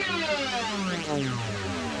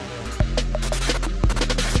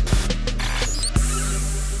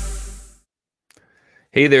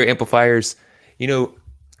Hey there, amplifiers. You know,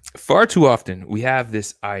 far too often we have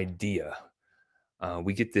this idea.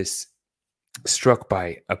 We get this struck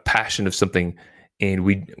by a passion of something, and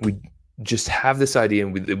we just have this idea,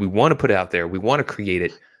 and we want to put it out there. We want to create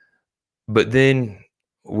it, but then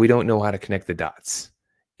we don't know how to connect the dots.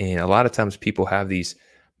 And a lot of times, people have these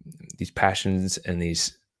passions and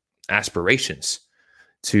these aspirations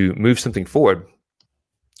to move something forward,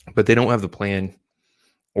 but they don't have the plan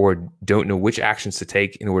or don't know which actions to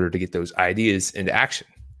take in order to get those ideas into action.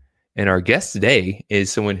 And our guest today is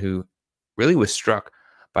someone who really was struck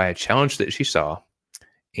by a challenge that she saw,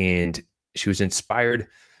 and she was inspired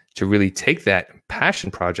to really take that passion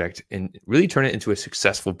project and really turn it into a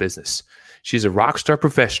successful business. She's a rock star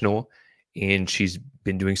professional, and she's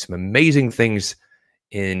been doing some amazing things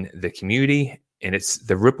in the community, and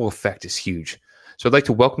the ripple effect is huge. So I'd like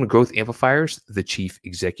to welcome to Growth Amplifiers, the Chief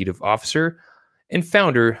Executive Officer and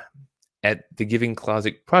founder at the Giving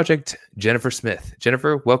Closet Project, Jennifer Smith.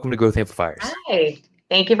 Jennifer, welcome to Growth Amplifiers. Hi,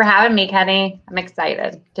 thank you for having me, Kenny. I'm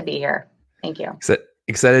excited to be here. Thank you.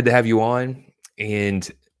 Excited to have you on.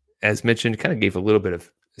 And as mentioned, kind of gave a little bit of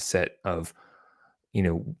a set of,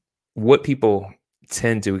 what people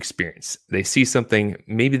tend to experience. They see something,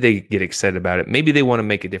 maybe they get excited about it, maybe they want to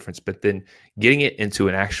make a difference, but then getting it into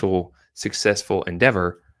an actual successful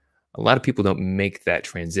endeavor, a lot of people don't make that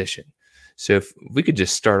transition. So if we could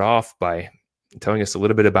just start off by telling us a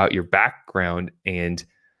little bit about your background and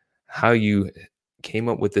how you came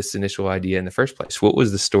up with this initial idea in the first place. What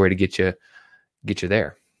was the story to get you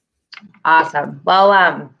there? Awesome.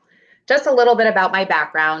 Well, just a little bit about my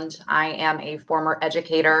background. I am a former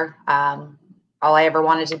educator. All I ever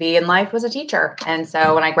wanted to be in life was a teacher. And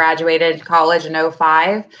so when I graduated college in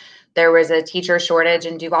 2005, there was a teacher shortage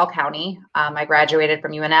in Duval County. I graduated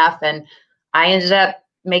from UNF, and I ended up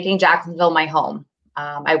making Jacksonville my home.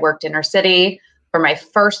 I worked inner city for my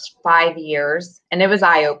first 5 years, and it was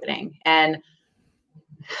eye-opening. And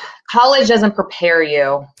college doesn't prepare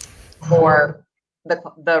you for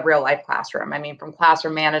the real life classroom. I mean, from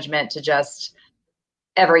classroom management to just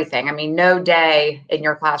everything. I mean, no day in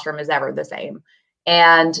your classroom is ever the same.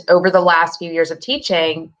 And over the last few years of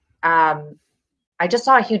teaching, I just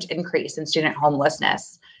saw a huge increase in student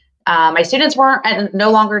homelessness. My students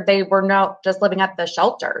they were not just living at the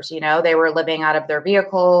shelters, they were living out of their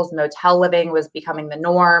vehicles. Motel living was becoming the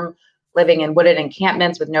norm, living in wooded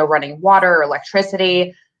encampments with no running water or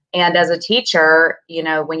electricity. And as a teacher,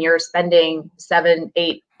 when you're spending 7,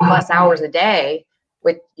 8+ hours a day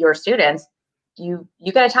with your students, you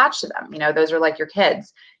get attached to them. Those are like your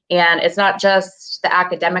kids. And it's not just the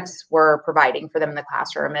academics we're providing for them in the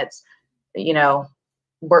classroom. It's,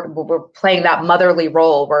 we're playing that motherly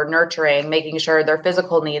role. We're nurturing, making sure their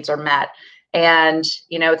physical needs are met. And,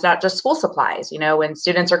 it's not just school supplies. When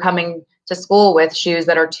students are coming to school with shoes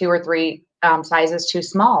that are 2 or 3 sizes too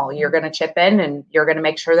small, you're going to chip in and you're going to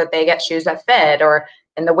make sure that they get shoes that fit. Or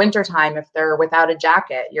in the wintertime, if they're without a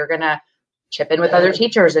jacket, you're going to chip in with other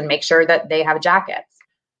teachers and make sure that they have jackets.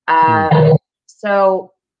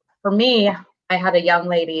 So for me, I had a young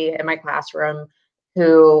lady in my classroom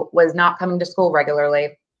who was not coming to school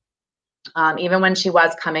regularly. Even when she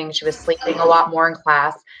was coming, she was sleeping a lot more in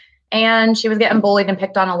class, and she was getting bullied and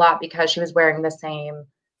picked on a lot because she was wearing the same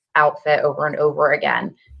outfit over and over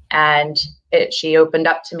again. And she opened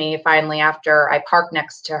up to me finally after I parked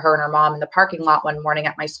next to her and her mom in the parking lot one morning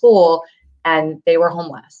at my school, and they were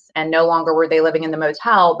homeless. And no longer were they living in the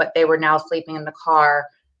motel, but they were now sleeping in the car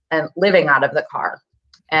and living out of the car.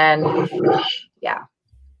 And yeah.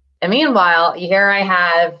 And meanwhile, here I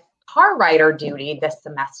have car rider duty this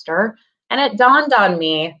semester. And it dawned on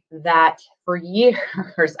me that for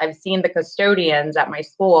years, I've seen the custodians at my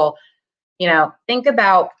school, think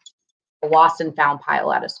about a lost and found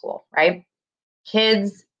pile at a school, right?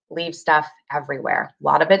 Kids leave stuff everywhere. A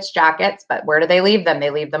lot of it's jackets, but where do they leave them? They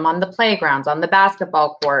leave them on the playgrounds, on the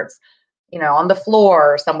basketball courts, on the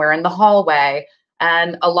floor, somewhere in the hallway.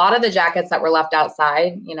 And a lot of the jackets that were left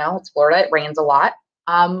outside, it's Florida, it rains a lot,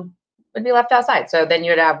 would be left outside. So then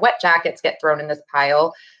you'd have wet jackets get thrown in this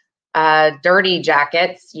pile, dirty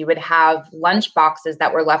jackets. You would have lunch boxes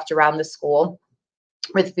that were left around the school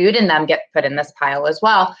with food in them get put in this pile as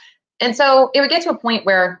well. And so it would get to a point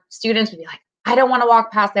where students would be like, I don't want to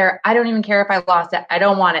walk past there. I don't even care if I lost it. I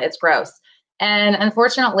don't want it. It's gross. And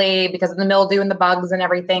unfortunately, because of the mildew and the bugs and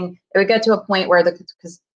everything, it would get to a point where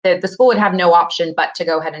the school would have no option but to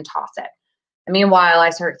go ahead and toss it. And meanwhile,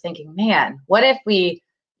 I started thinking, man, what if we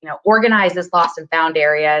organize this lost and found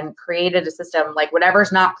area and created a system like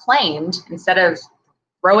whatever's not claimed, instead of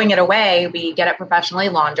throwing it away, we get it professionally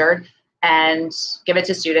laundered and give it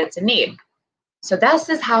to students in need. So this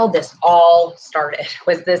is how this all started,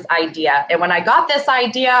 was this idea. And when I got this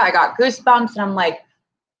idea, I got goosebumps, and I'm like,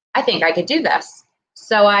 I think I could do this.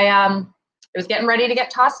 So it was getting ready to get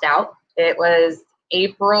tossed out. It was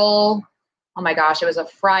April, oh my gosh, it was a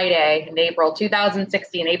Friday in April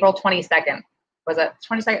 2016, April 22nd. Was it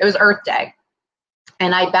 22nd? It was Earth Day.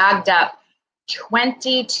 And I bagged up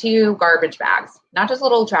 22 garbage bags, not just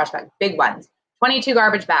little trash bags, big ones, 22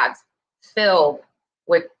 garbage bags filled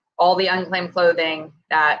with all the unclaimed clothing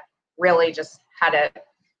that really just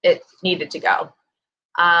it needed to go.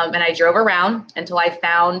 And I drove around until I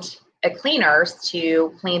found cleaners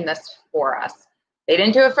to clean this for us. They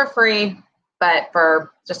didn't do it for free, but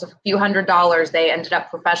for just a few $100s, they ended up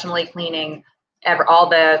professionally cleaning all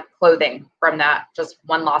the clothing from that just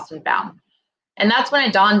one lost and found. And that's when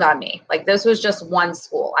it dawned on me, like, this was just one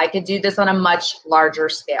school. I could do this on a much larger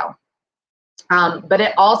scale. But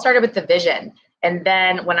it all started with the vision. And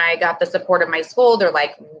then when I got the support of my school, they're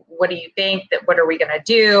like, what do you think? What are we going to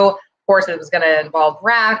do? Of course, it was going to involve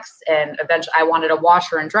racks, and eventually I wanted a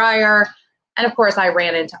washer and dryer. And of course, I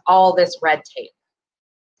ran into all this red tape.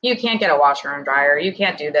 You can't get a washer and dryer. You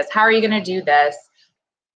can't do this. How are you going to do this?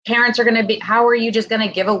 Parents are going to be, how are you just going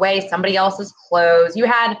to give away somebody else's clothes? You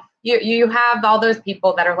have all those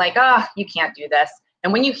people that are like, oh, you can't do this.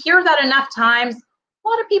 And when you hear that enough times, a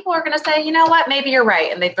lot of people are going to say, you know what, maybe you're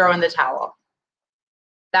right. And they throw in the towel.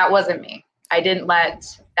 That wasn't me. I didn't let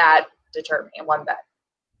that deter me one bit.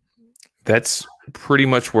 That's pretty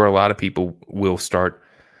much where a lot of people will start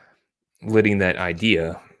letting that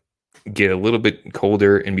idea get a little bit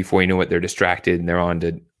colder, and before you know it, they're distracted and they're on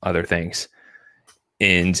to other things.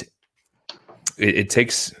 And it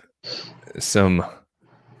takes some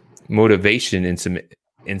motivation and some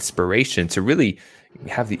inspiration to really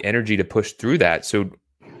have the energy to push through that. So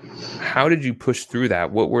how did you push through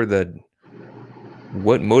that? What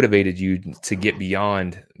motivated you to get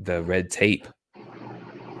beyond the red tape?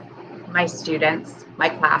 My students, my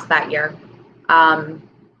class that year.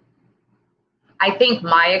 I think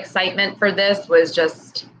my excitement for this was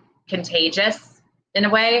just contagious in a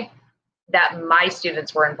way, that my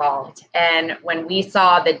students were involved. And when we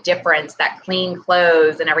saw the difference that clean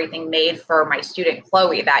clothes and everything made for my student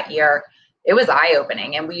Chloe that year, it was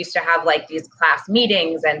eye-opening. And we used to have like these class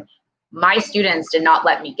meetings, and my students did not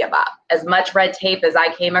let me give up. As much red tape as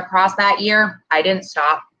I came across that year, I didn't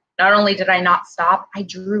stop. Not only did I not stop, I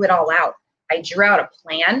drew it all out. I drew out a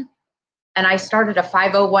plan, and I started a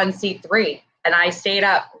 501c3. And I stayed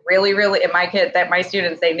up really, and my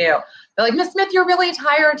students, they knew. They're like, Miss Smith, you're really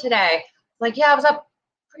tired today. Like, yeah, I was up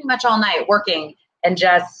pretty much all night working, and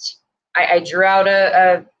just, I drew out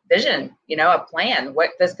a vision, a plan,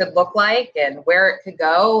 what this could look like and where it could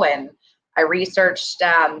go. And I researched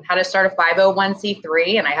how to start a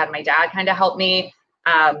 501c3, and I had my dad kind of help me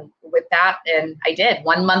with that. And I did.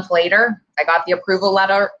 1 month later, I got the approval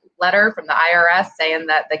letter from the IRS saying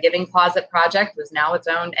that the Giving Closet Project was now its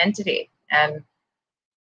own entity. And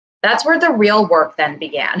that's where the real work then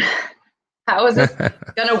began. How is this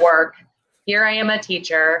going to work? Here I am, a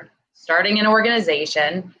teacher, starting an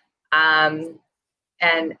organization. And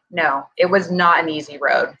no, it was not an easy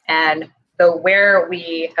road. And where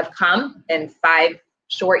we have come in 5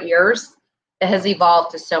 short years, it has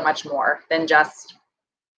evolved to so much more than just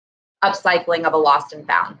upcycling of a lost and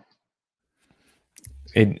found.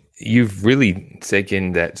 And you've really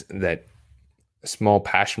taken that small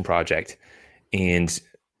passion project and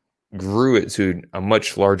grew it to a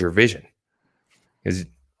much larger vision. Because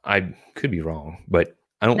I could be wrong, but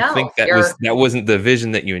I don't think that wasn't the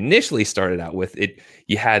vision that you initially started out with.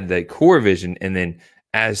 You had the core vision, and then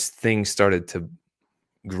as things started to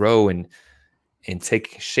grow and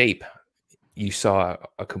take shape, you saw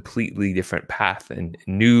a completely different path, and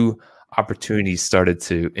new opportunities started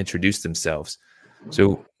to introduce themselves.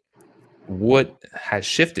 So what has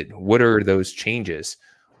shifted? What are those changes?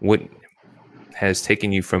 What has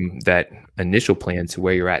taken you from that initial plan to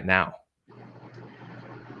where you're at now?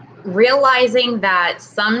 Realizing that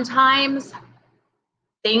sometimes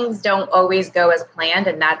things don't always go as planned,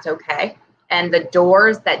 and that's okay. And the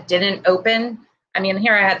doors that didn't open,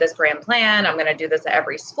 here I had this grand plan, I'm going to do this at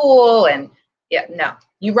every school, and no,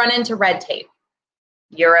 you run into red tape.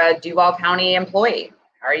 You're a Duval County employee.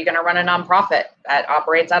 How are you going to run a nonprofit that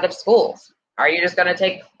operates out of schools? Are you just going to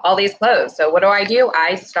take all these clothes? So what do?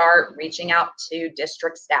 I start reaching out to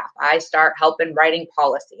district staff. I start helping writing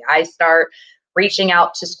policy. I start reaching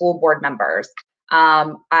out to school board members.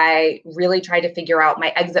 I really try to figure out my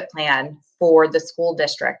exit plan for the school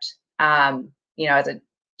district, as a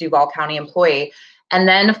Duval County employee. And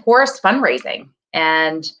then, of course, fundraising.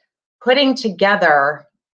 and putting together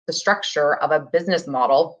the structure of a business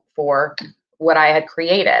model for what I had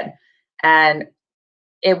created. And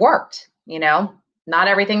it worked, not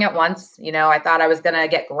everything at once. I thought I was going to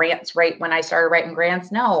get grants right when I started writing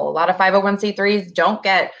grants. No, a lot of 501c3s don't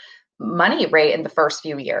get money right in the first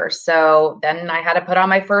few years. So then I had to put on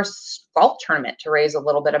my first golf tournament to raise a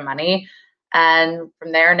little bit of money. And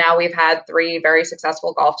from there, now we've had 3 very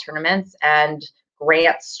successful golf tournaments, and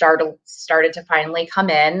grants started to finally come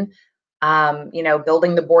in.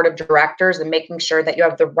 Building the board of directors and making sure that you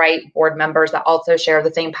have the right board members that also share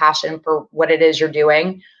the same passion for what it is you're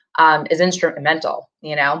doing is instrumental.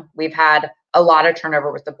 We've had a lot of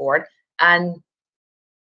turnover with the board, and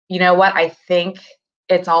you know what? I think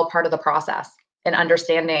it's all part of the process and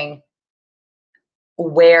understanding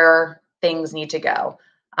where things need to go.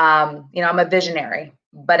 I'm a visionary,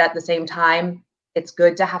 but at the same time, it's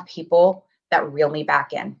good to have people that reel me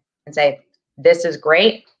back in and say, this is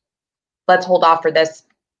great. Let's hold off for this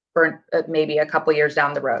for maybe a couple years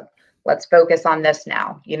down the road. Let's focus on this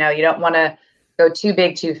now. You don't want to go too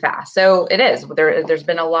big too fast. So it is. There's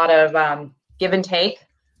been a lot of give and take,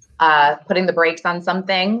 putting the brakes on some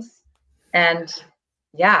things. And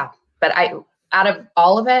yeah, but out of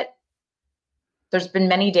all of it, there's been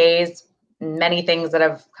many days, many things that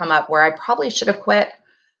have come up where I probably should have quit.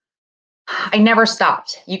 I never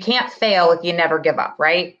stopped. You can't fail if you never give up,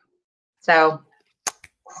 right? So.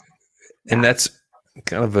 And that's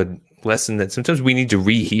kind of a lesson that sometimes we need to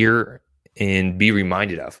rehear and be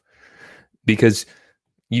reminded of, because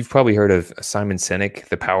you've probably heard of Simon Sinek,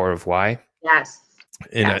 The Power of Why. Yes.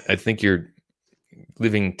 And yes. I think you're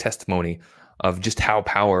living testimony of just how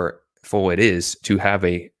powerful it is to have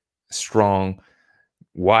a strong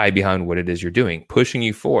why behind what it is you're doing, pushing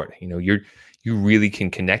you forward. You really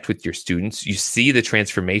can connect with your students. You see the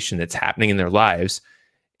transformation that's happening in their lives.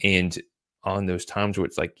 And on those times where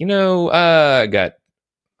it's like, I got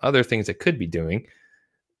other things I could be doing,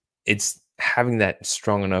 it's having that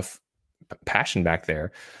strong enough passion back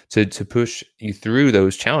there to push you through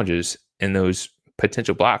those challenges and those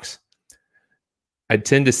potential blocks. I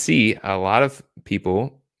tend to see a lot of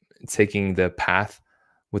people taking the path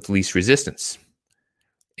with least resistance.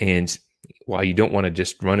 And while you don't want to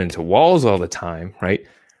just run into walls all the time, right?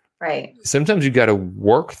 Right. Sometimes you got to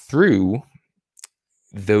work through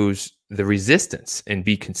the resistance and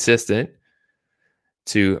be consistent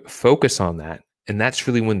to focus on that. And that's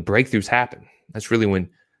really when breakthroughs happen. That's really when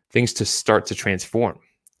things start to transform.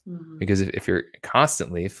 Mm-hmm. Because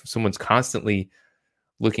if someone's constantly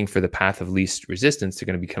looking for the path of least resistance, they're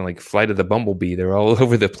going to be kind of like Flight of the Bumblebee. They're all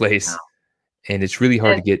over the place. Wow. And it's really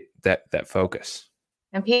hard to get that focus.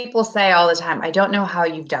 And people say all the time, I don't know how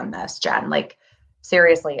you've done this, Jen. Like,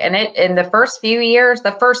 seriously. And in the first few years,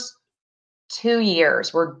 the first 2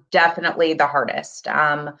 years were definitely the hardest.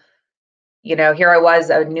 Here I was,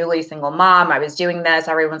 a newly single mom. I was doing this.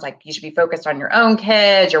 Everyone's like, you should be focused on your own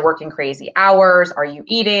kids. You're working crazy hours. Are you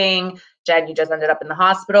eating? Jen, you just ended up in the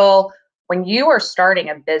hospital. When you are starting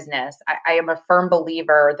a business, I am a firm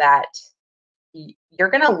believer that you're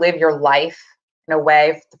going to live your life in a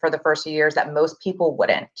way for the first few years that most people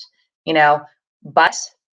wouldn't, but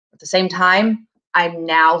at the same time, I'm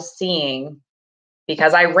now seeing,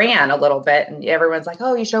 because I ran a little bit and everyone's like,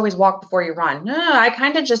 oh, you should always walk before you run. No, I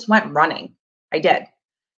kind of just went running. I did.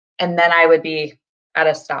 And then I would be at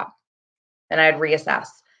a stop. Then I'd reassess.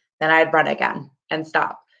 Then I'd run again and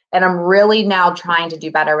stop. And I'm really now trying to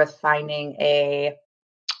do better with finding a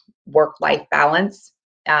work-life balance.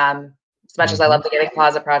 As much as I love the Getting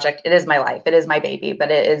Closet Project, it is my life. It is my baby,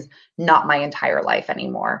 but it is not my entire life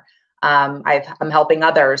anymore. I'm helping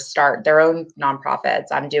others start their own nonprofits.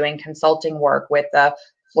 I'm doing consulting work with the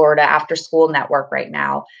Florida After School Network right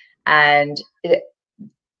now. And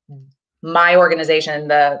my organization,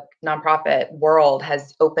 the nonprofit world,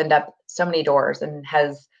 has opened up so many doors and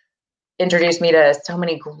has introduced me to so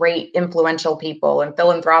many great influential people and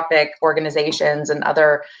philanthropic organizations and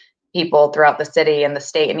other people throughout the city and the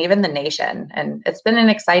state and even the nation. And it's been an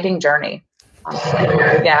exciting journey.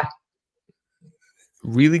 Yeah.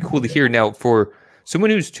 Really cool to hear. Now, for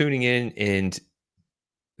someone who's tuning in and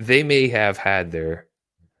they may have had their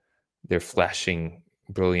flashing,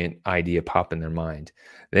 brilliant idea pop in their mind.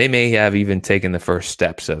 They may have even taken the first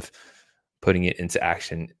steps of putting it into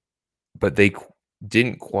action, but they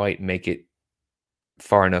didn't quite make it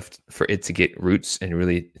far enough for it to get roots and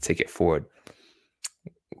really take it forward.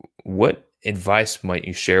 What advice might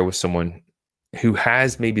you share with someone who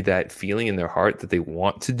has maybe that feeling in their heart that they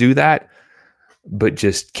want to do that, but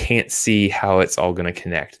just can't see how it's all going to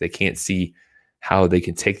connect? They can't see how they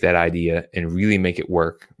can take that idea and really make it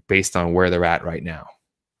work based on where they're at right now.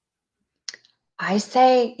 I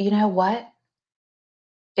say, you know what?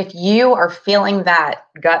 If you are feeling that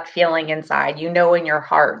gut feeling inside, you know in your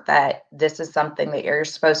heart that this is something that you're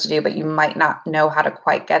supposed to do, but you might not know how to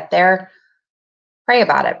quite get there, pray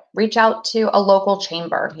about it. Reach out to a local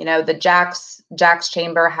chamber. You know, the Jack's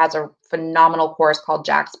Chamber has a phenomenal course called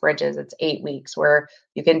Jack's Bridges. It's 8 weeks where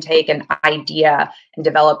you can take an idea and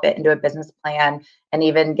develop it into a business plan and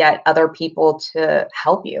even get other people to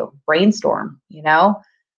help you brainstorm, you know?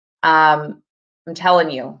 I'm telling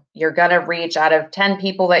you, you're going to reach out of 10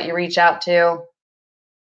 people that you reach out to,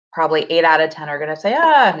 probably 8 out of 10 are going to say,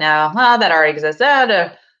 no, that already exists.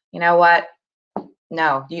 You know what?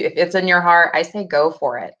 No, if it's in your heart, I say go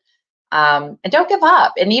for it. And don't give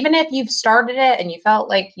up. And even if you've started it and you felt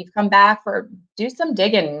like you've come back, do some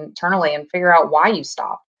digging internally and figure out why you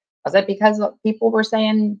stopped. Was it because people were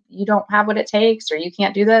saying you don't have what it takes or you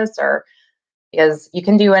can't do this, or because you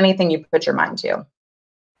can do anything you put your mind to,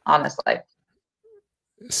 honestly.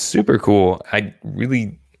 Super cool. I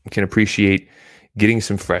really can appreciate getting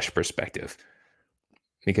some fresh perspective,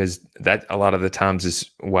 because that a lot of the times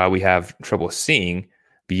is why we have trouble seeing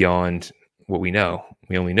beyond what we know.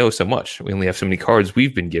 We only know so much. We only have so many cards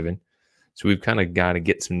we've been given. So we've kind of got to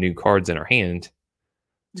get some new cards in our hand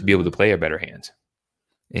to be able to play a better hand.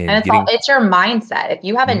 And it's your mindset. If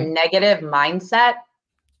you have a negative mindset,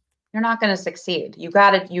 you're not going to succeed. You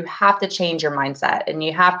have to change your mindset, and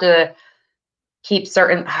you have to keep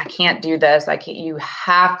certain, I can't do this. You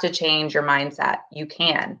have to change your mindset. You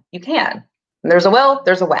can. And there's a will,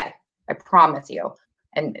 there's a way. I promise you.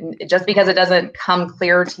 And just because it doesn't come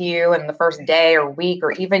clear to you in the first day or week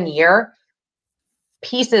or even year,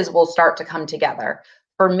 pieces will start to come together.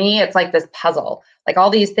 For me, it's like this puzzle. Like all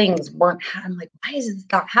these things I'm like, why is this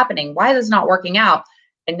not happening? Why is this not working out?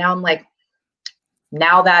 And now I'm like,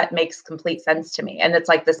 now that makes complete sense to me. And it's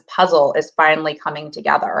like this puzzle is finally coming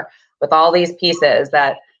together with all these pieces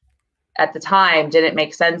that at the time didn't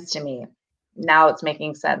make sense to me. Now it's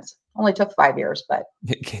making sense. Only took 5 years, but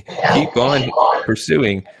keep on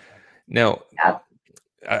pursuing. Now, yeah.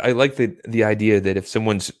 I like the idea that if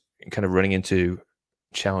someone's kind of running into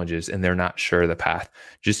challenges and they're not sure of the path,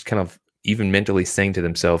 just kind of even mentally saying to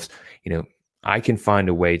themselves, I can find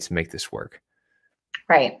a way to make this work.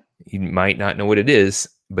 Right. You might not know what it is,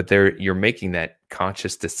 but you're making that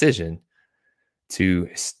conscious decision to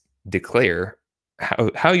declare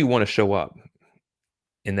how you want to show up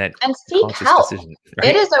in that and seek help. Decision, right?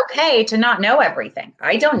 It is okay to not know everything.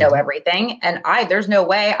 I don't know everything, and there's no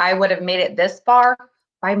way I would have made it this far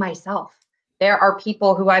by myself. There are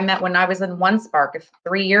people who I met when I was in OneSpark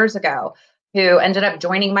 3 years ago who ended up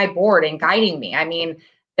joining my board and guiding me. I mean,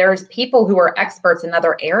 there's people who are experts in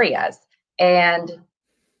other areas, and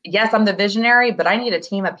yes, I'm the visionary, but I need a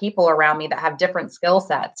team of people around me that have different skill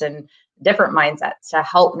sets and different mindsets to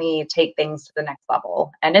help me take things to the next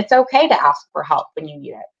level. And it's okay to ask for help when you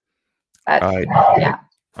need it.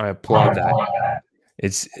 I applaud that.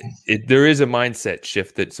 There is a mindset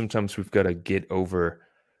shift that sometimes we've got to get over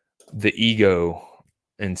the ego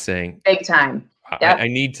and saying, big time. Yep. I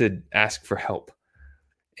need to ask for help.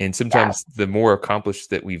 And sometimes the more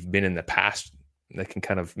accomplished that we've been in the past, that can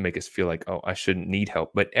kind of make us feel like, oh, I shouldn't need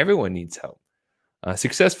help. But everyone needs help.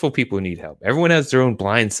 Successful people need help. Everyone has their own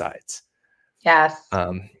blind sides. Yes.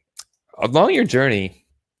 Along your journey,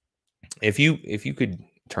 if you could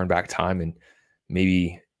turn back time and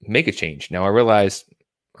maybe make a change. Now, I realize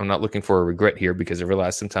I'm not looking for a regret here, because I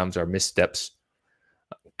realize sometimes our missteps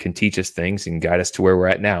can teach us things and guide us to where we're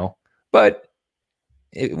at now. But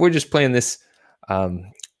we're just playing this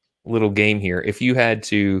little game here. If you had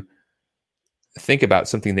to think about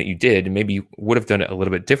something that you did and maybe would have done it a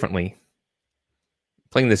little bit differently,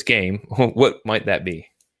 playing this game, what might that be?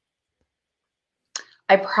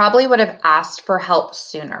 I probably would have asked for help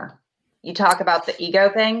sooner. You talk about the ego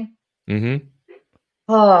thing. Mm-hmm.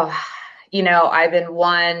 Oh, I've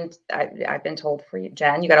been told for you,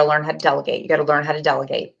 Jen, you got to learn how to delegate. You got to learn how to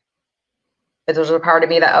delegate. But there's a part of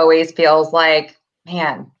me that always feels like,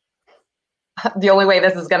 man, the only way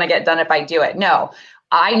this is going to get done if I do it. No,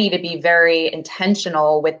 I need to be very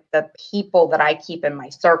intentional with the people that I keep in my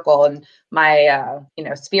circle and my,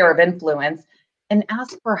 sphere of influence, and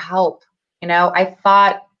ask for help. I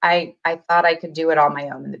thought I could do it on my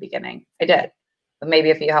own in the beginning. I did, but maybe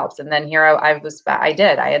a few helps. And then here I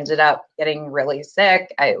did. I ended up getting really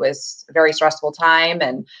sick. It was a very stressful time,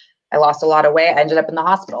 and I lost a lot of weight. I ended up in the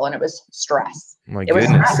hospital, and it was stress. It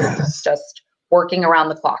was just working around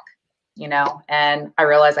the clock, and I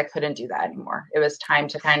realized I couldn't do that anymore. It was time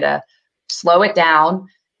to kind of slow it down.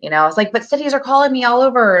 I was like, but cities are calling me all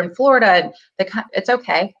over in Florida. And it's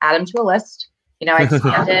okay. Add them to a list. I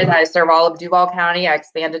expanded. I serve all of Duval County. I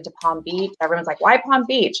expanded to Palm Beach. Everyone's like, why Palm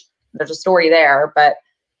Beach? There's a story there, but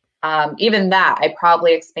even that, I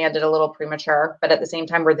probably expanded a little premature, but at the same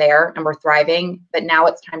time, we're there and we're thriving. But now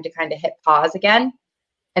it's time to kind of hit pause again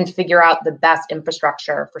and figure out the best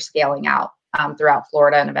infrastructure for scaling out throughout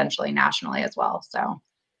Florida and eventually nationally as well. So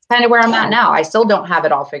it's kind of where I'm at now. I still don't have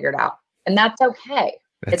it all figured out, and that's okay.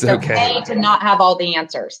 It's okay to not have all the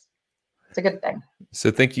answers. It's a good thing. So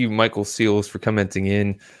thank you, Michael Seals, for commenting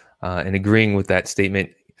in and agreeing with that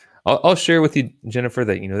statement. I'll share with you, Jennifer,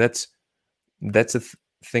 that that's a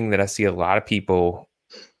thing that I see a lot of people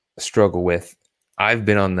struggle with. I've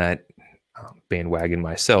been on that bandwagon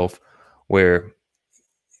myself, where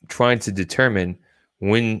trying to determine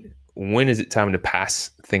when is it time to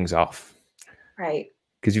pass things off. Right.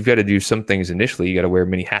 Because you've got to do some things initially. You got to wear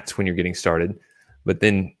many hats when you're getting started, but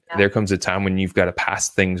then there comes a time when you've got to pass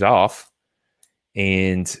things off.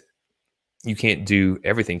 And you can't do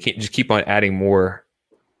everything. You can't just keep on adding more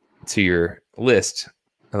to your list.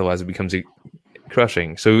 Otherwise it becomes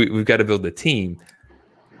crushing. So we've got to build a team.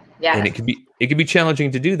 Yeah. And it could be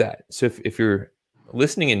challenging to do that. So if you're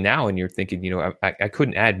listening in now and you're thinking, I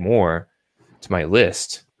couldn't add more to my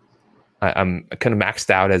list. I'm kind of maxed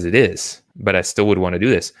out as it is, but I still would want to do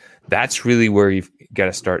this. That's really where you've got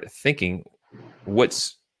to start thinking,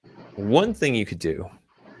 what's one thing you could do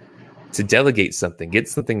to delegate something, get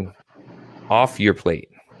something off your plate,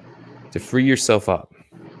 to free yourself up.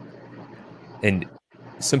 And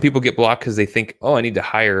some people get blocked because they think, I need to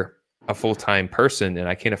hire a full-time person and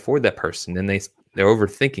I can't afford that person. And they're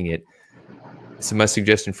overthinking it. So my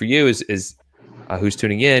suggestion for you is who's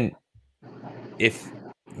tuning in, if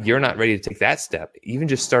you're not ready to take that step, even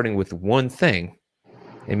just starting with one thing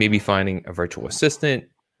and maybe finding a virtual assistant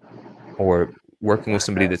or working with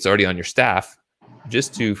somebody that's already on your staff,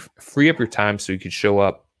 just to free up your time so you could show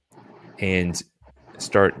up and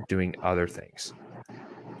start doing other things.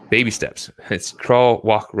 Baby steps. It's crawl,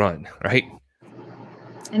 walk, run, right?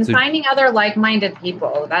 And finding other like-minded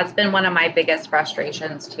people. That's been one of my biggest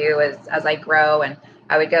frustrations too, is as I grow and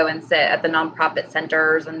I would go and sit at the nonprofit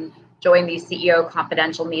centers and join these CEO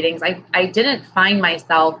confidential meetings. I didn't find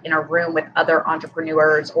myself in a room with other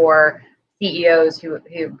entrepreneurs or CEOs who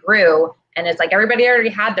grew. And it's like everybody already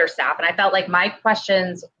had their staff. And I felt like my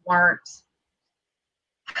questions weren't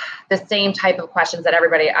the same type of questions that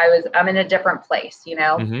everybody, I'm in a different place,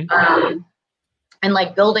 Mm-hmm. And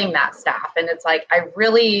like building that staff. And it's like, I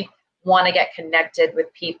really want to get connected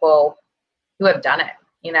with people who have done it,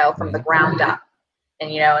 from mm-hmm. the ground up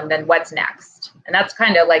and, and then what's next. And that's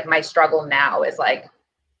kind of like my struggle now is like,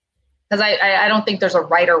 because I don't think there's a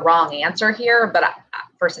right or wrong answer here, but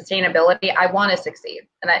for sustainability, I want to succeed.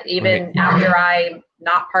 And even after I'm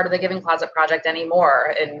not part of the Giving Closet Project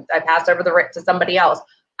anymore, and I passed over the to somebody else,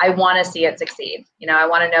 I want to see it succeed. I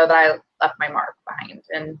want to know that I left my mark behind.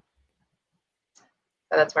 And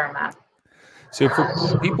so that's where I'm at. So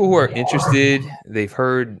for people who are interested, they've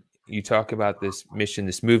heard you talk about this mission,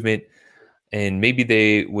 this movement, and maybe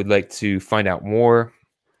they would like to find out more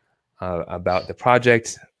about the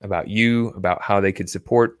project, about you, about how they could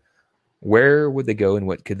support. Where would they go and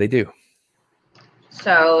what could they do?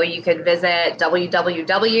 So you could visit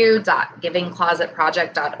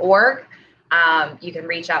www.givingclosetproject.org. You can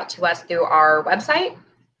reach out to us through our website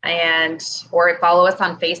or follow us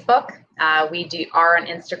on Facebook. We are on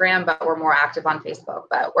Instagram, but we're more active on Facebook.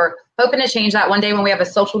 But we're hoping to change that one day when we have a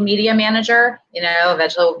social media manager.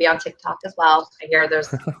 Eventually we'll be on TikTok as well. I hear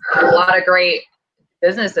there's a lot of great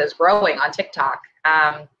businesses growing on TikTok.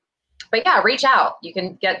 But yeah, reach out. You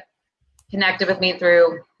can get connected with me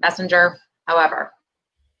through Messenger, however.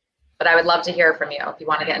 But I would love to hear from you if you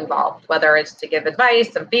want to get involved, whether it's to give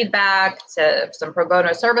advice, some feedback, to some pro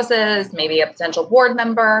bono services, maybe a potential board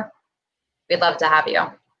member. We'd love to have you.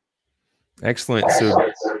 Excellent.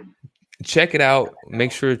 So check it out.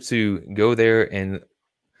 Make sure to go there and,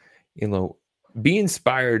 be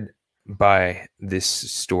inspired by this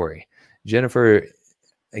story. Jennifer,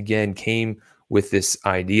 again, came with this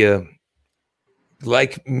idea,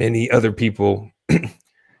 like many other people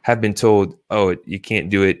have been told, you can't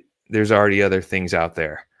do it. There's already other things out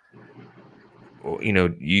there.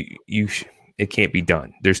 It can't be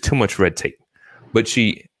done. There's too much red tape. But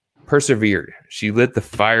she persevered. She let the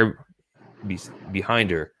fire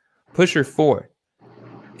behind her push her forward.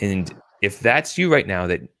 And if that's you right now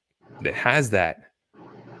that has that,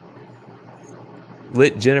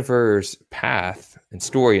 let Jennifer's path and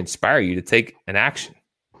story inspire you to take an action.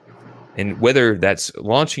 And whether that's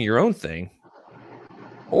launching your own thing,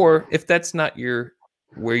 or if that's not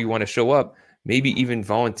where you want to show up, maybe even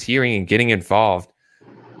volunteering and getting involved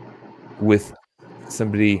with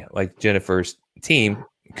somebody like Jennifer's team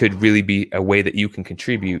could really be a way that you can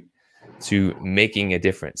contribute to making a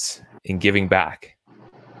difference and giving back.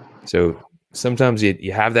 So sometimes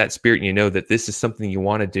you have that spirit and you know that this is something you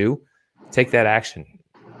want to do, take that action.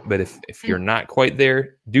 But if you're not quite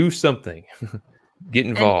there, do something. Get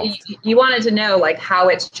involved. And you wanted to know like how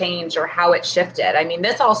it's changed or how it shifted. I mean,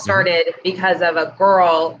 this all started because of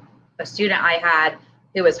a student I had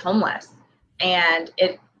who was homeless, and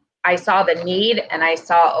I saw the need and I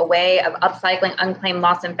saw a way of upcycling unclaimed,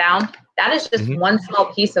 lost, and found. That is just one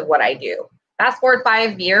small piece of what I do. Fast forward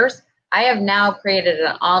 5 years, I have now created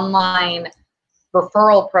an online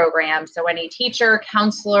referral program. So any teacher,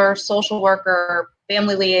 counselor, social worker,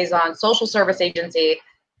 family liaison, social service agency,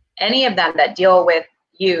 any of them that deal with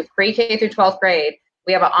youth, pre-K through 12th grade,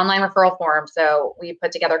 we have an online referral form. So we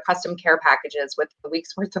put together custom care packages with a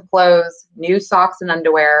week's worth of clothes, new socks and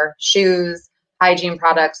underwear, shoes, hygiene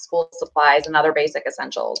products, school supplies, and other basic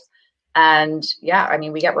essentials. And yeah, I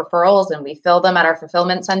mean, we get referrals and we fill them at our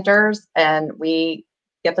fulfillment centers and we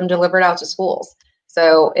get them delivered out to schools.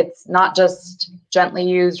 So it's not just gently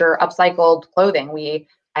used or upcycled clothing.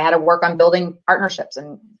 I had to work on building partnerships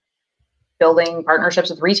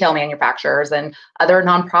with retail manufacturers and other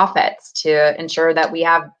nonprofits to ensure that we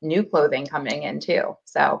have new clothing coming in too.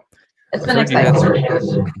 So it's been exciting.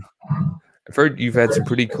 I've heard you've had some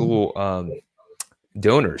pretty cool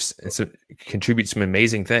donors and contribute some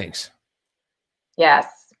amazing things. Yes.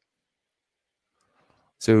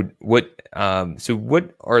 So what are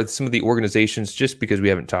some of the organizations, just because we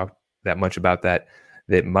haven't talked that much about that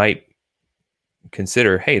might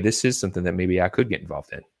consider, hey, this is something that maybe I could get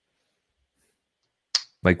involved in?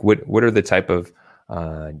 Like what are the type of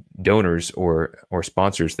donors or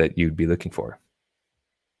sponsors that you'd be looking for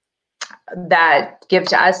that give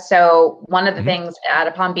to us? So one of the things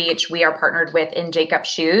at Palm Beach, we are partnered with In Jacob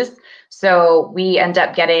Shoes. So we end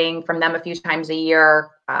up getting from them a few times a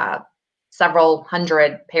year, several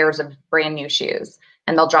hundred pairs of brand new shoes,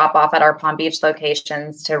 and they'll drop off at our Palm Beach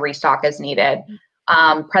locations to restock as needed.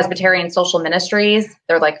 Presbyterian Social Ministries,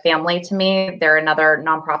 they're like family to me. They're another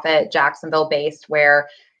nonprofit, Jacksonville based, where,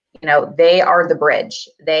 they are the bridge.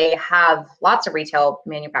 They have lots of retail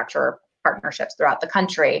manufacturer partnerships throughout the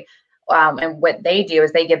country. And what they do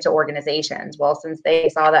is they give to organizations. Well, since they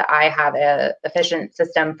saw that I have an efficient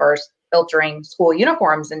system for filtering school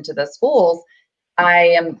uniforms into the schools,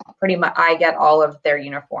 I get all of their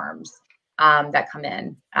uniforms that come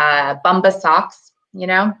in. Bumba Socks,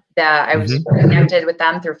 that I was connected with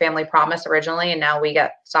them through Family Promise originally, and now we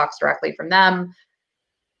get socks directly from them.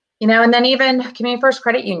 And then even Community First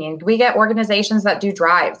Credit Union, we get organizations that do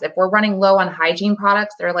drives. If we're running low on hygiene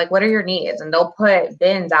products, they're like, what are your needs? And they'll put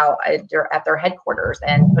bins out at their headquarters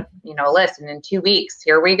and put, a list. And in 2 weeks,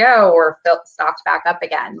 here we go, or stocked back up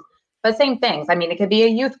again. But same things. I mean, it could be a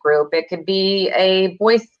youth group. It could be a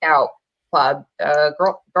Boy Scout club,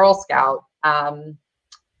 Girl Scout.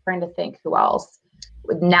 Trying to think who else.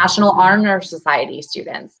 National Honor Society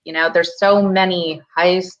students. There's so many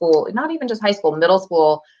high school, not even just high school, middle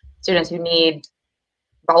school students who need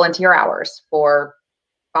volunteer hours for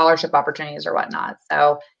scholarship opportunities or whatnot.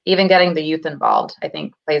 So even getting the youth involved, I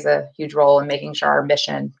think, plays a huge role in making sure our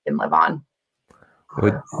mission can live on.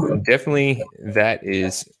 Well, definitely that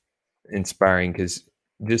is inspiring, because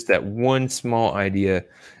just that one small idea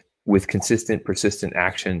with consistent, persistent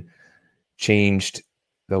action changed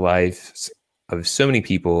the lives of so many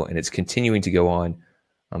people, and it's continuing to go on.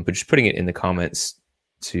 But just putting it in the comments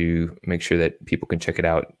to make sure that people can check it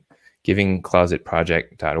out,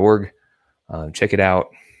 givingclosetproject.org. Check it out,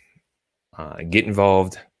 get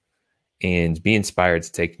involved, and be inspired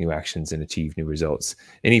to take new actions and achieve new results.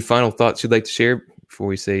 Any final thoughts you'd like to share before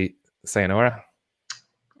we say sayonara?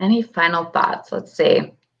 Any final thoughts? Let's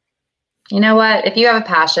see. You know what? If you have a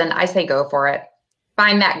passion, I say go for it.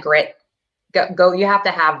 Find that grit. Go. You have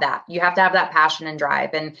to have that. You have to have that passion and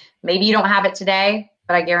drive. And maybe you don't have it today,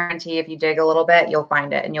 but I guarantee if you dig a little bit, you'll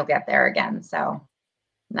find it and you'll get there again. So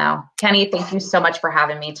no, Kenny, thank you so much for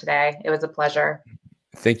having me today. It was a pleasure.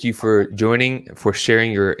 Thank you for joining, for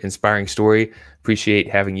sharing your inspiring story. Appreciate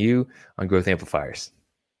having you on Growth Amplifiers.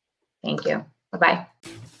 Thank you. Bye-bye.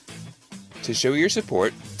 To show your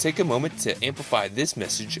support, take a moment to amplify this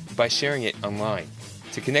message by sharing it online.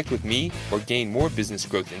 To connect with me or gain more business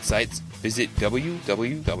growth insights, visit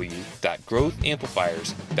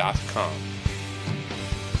www.growthamplifiers.com.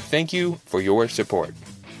 Thank you for your support.